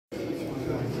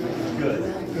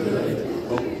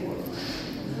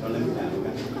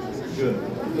Good.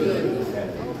 Good.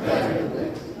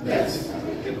 Better. Best.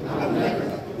 I'm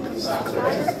better. Stop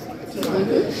first. I'm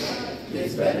good.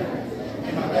 It's better.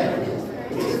 And my better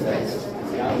is best.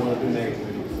 See, I don't want to do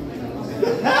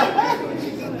negative.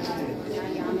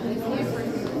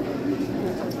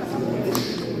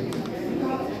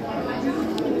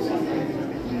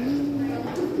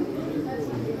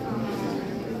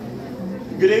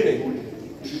 Good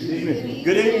evening. Good evening.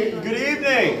 Good evening. Good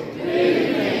evening. Good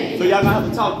evening. So y'all gonna have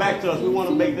to talk back to us. We want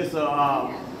to make this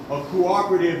a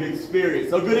cooperative experience.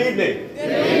 So good evening.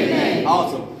 Good evening.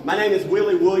 Awesome. My name is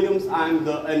Willie Williams. I'm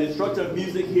an instructor of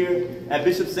music here at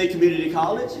Bishop State Community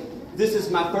College. This is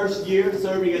my first year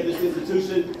serving at this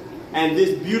institution, and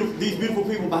these beautiful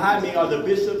people behind me are the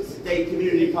Bishop State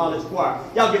Community College Choir.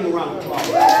 Y'all give them a round of applause.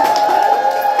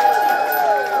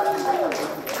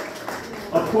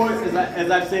 Of course, as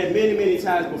I've said many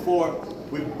times before,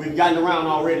 we've gotten around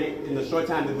already in the short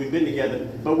time that we've been together,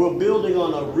 but we're building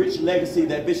on a rich legacy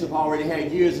that Bishop already had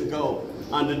years ago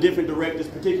under different directors,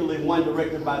 particularly one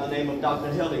director by the name of Dr.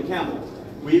 Helen Campbell.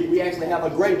 We actually have a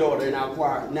granddaughter in our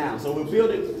choir now, so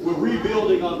we're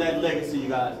rebuilding on that legacy, you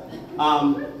guys.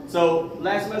 So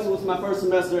last semester was my first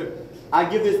semester. I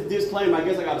give this disclaimer. I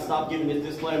guess I got to stop giving this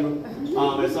disclaimer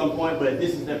at some point, but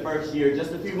this is their first year.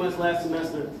 Just a few months last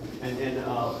semester and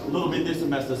a little bit this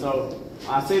semester. So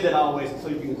I say that always so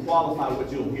you can qualify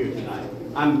what you'll hear tonight.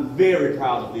 I'm very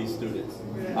proud of these students.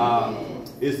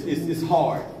 It's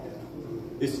hard.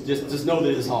 It's just know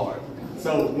that it's hard.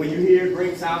 So when you hear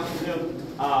great sounds from them,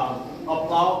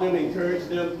 applaud them, encourage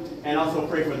them, and also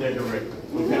pray for their director.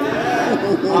 Okay?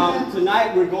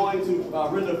 Tonight we're going to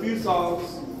render a few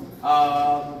songs.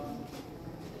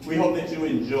 We hope that you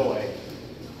enjoy.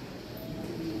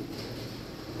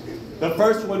 The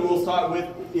first one we'll start with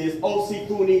is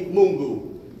Osikuni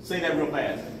Mungu. Say that real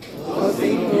fast.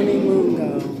 Osikuni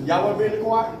Mungu. Y'all want to be in the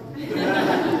choir?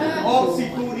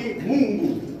 Osikuni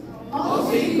Mungu.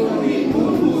 Osikuni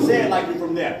Mungu. Say it like you're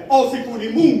from there.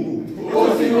 Osikuni Mungu.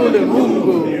 Osikuni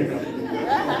Mungu. There you go.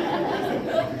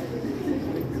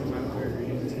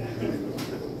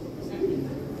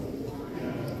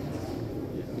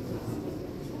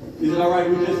 Is it all right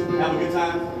we just have a good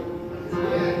time?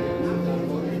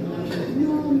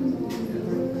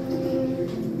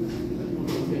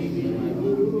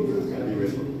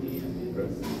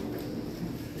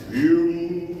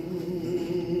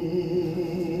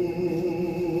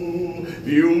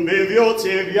 Viumbe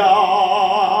vyote vya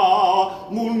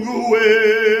Mungu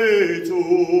wetu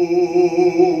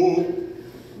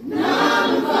na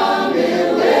mfalme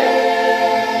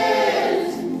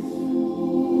wetu.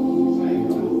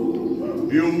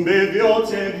 Viumbe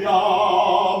vyote vya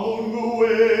Mungu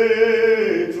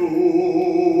wetu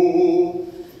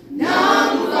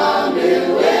na mfalme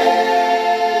wetu.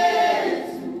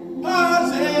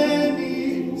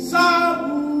 Pazeni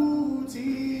sauti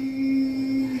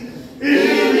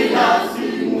ili nasi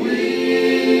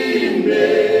mwimbe.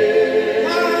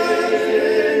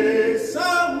 Pazeni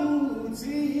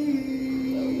sauti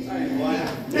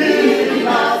Ili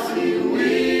nasi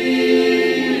mwimbe.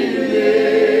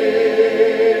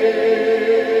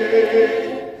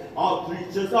 All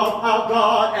creatures of our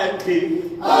God and King,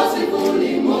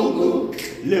 Osikuni Mungu.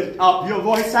 lift up your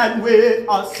voice and with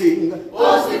us sing.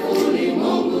 Osikuni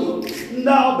Mungu.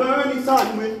 Thou burning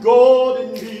sun with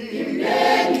golden beam,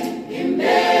 Imbeni,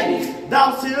 imbeni.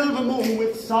 thou silver moon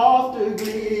with softer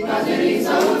gleam. Pazeni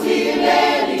sauti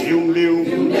imbeni. Vium, vium,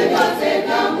 Viumbe vyote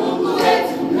vya Mungu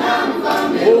wetu na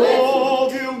mfalme wetu. oh,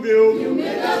 vium, vium. Viumbe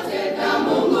vyote vya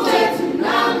Mungu wetu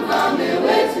na mfalme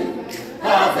wetu.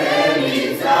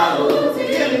 Pazeni sauti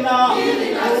Ili na, ili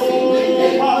nasi oh, mwimbe.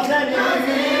 pazeni,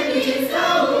 Pazeni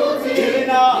sauti ili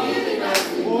na, ili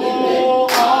nasi mwimbe. oh,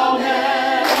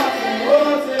 amen.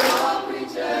 Wote, All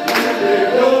creatures,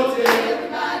 wote,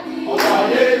 everybody, oh,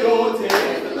 wale wote,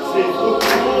 sifu,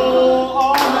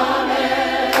 oh,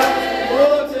 amen.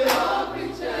 Wote, all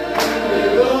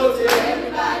creatures, wote,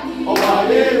 everybody, oh,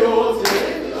 wale wote,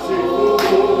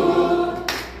 sifu.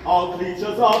 All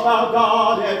creatures of our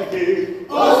God and King.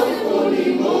 Osikuni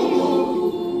Mungu.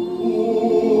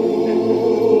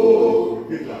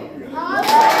 Good job.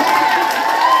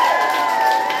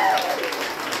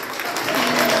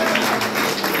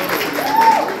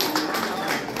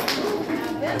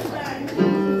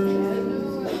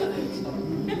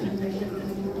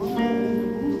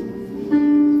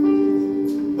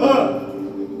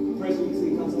 First week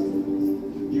sing concert.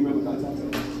 Do you remember concert?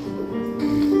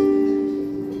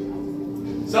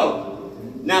 So,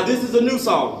 now this is a new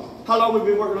song. How long have we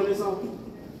been working on this song?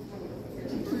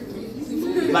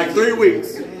 Like 3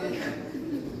 weeks.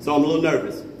 So I'm a little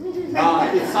nervous.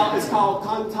 It's called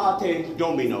Cantate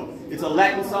Domino. It's a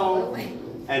Latin song,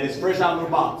 and it's fresh out of the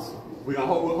box.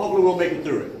 Hopefully we'll make it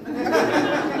through it.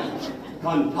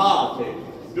 Cantate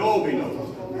Domino.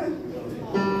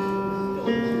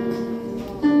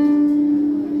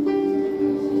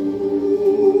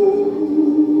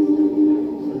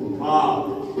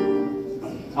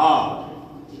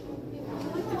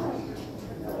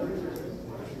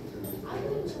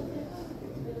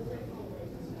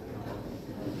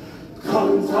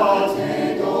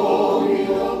 Cantate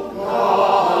Domino,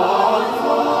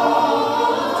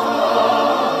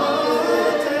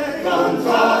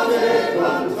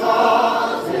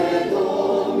 cantate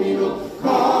Domino,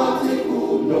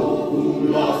 canticum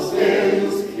novum los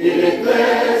Deus in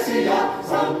ecclesia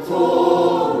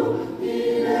sanctorum,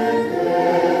 in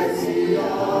ecclesia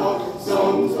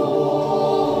sanctorum.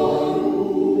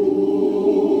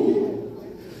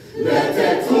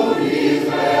 Letetur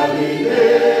Israeli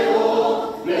Deo,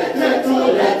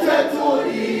 letetur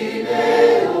in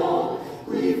Deo,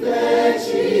 qui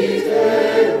fecit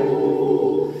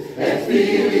Deo, et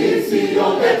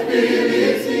Filision,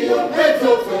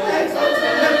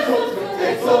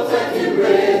 exaltet in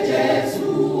Rege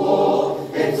suo,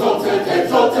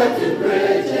 exaltet in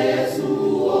Rege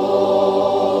suo.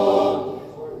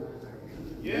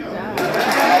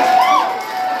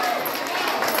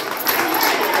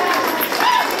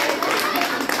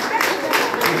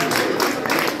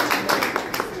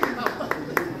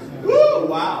 Woo,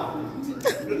 wow.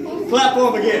 Clap for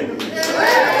him again.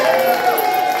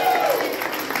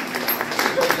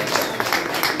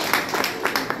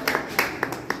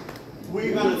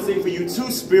 We're going to sing for you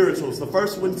two spirituals. The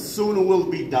first one, Sooner Will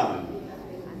Be Done.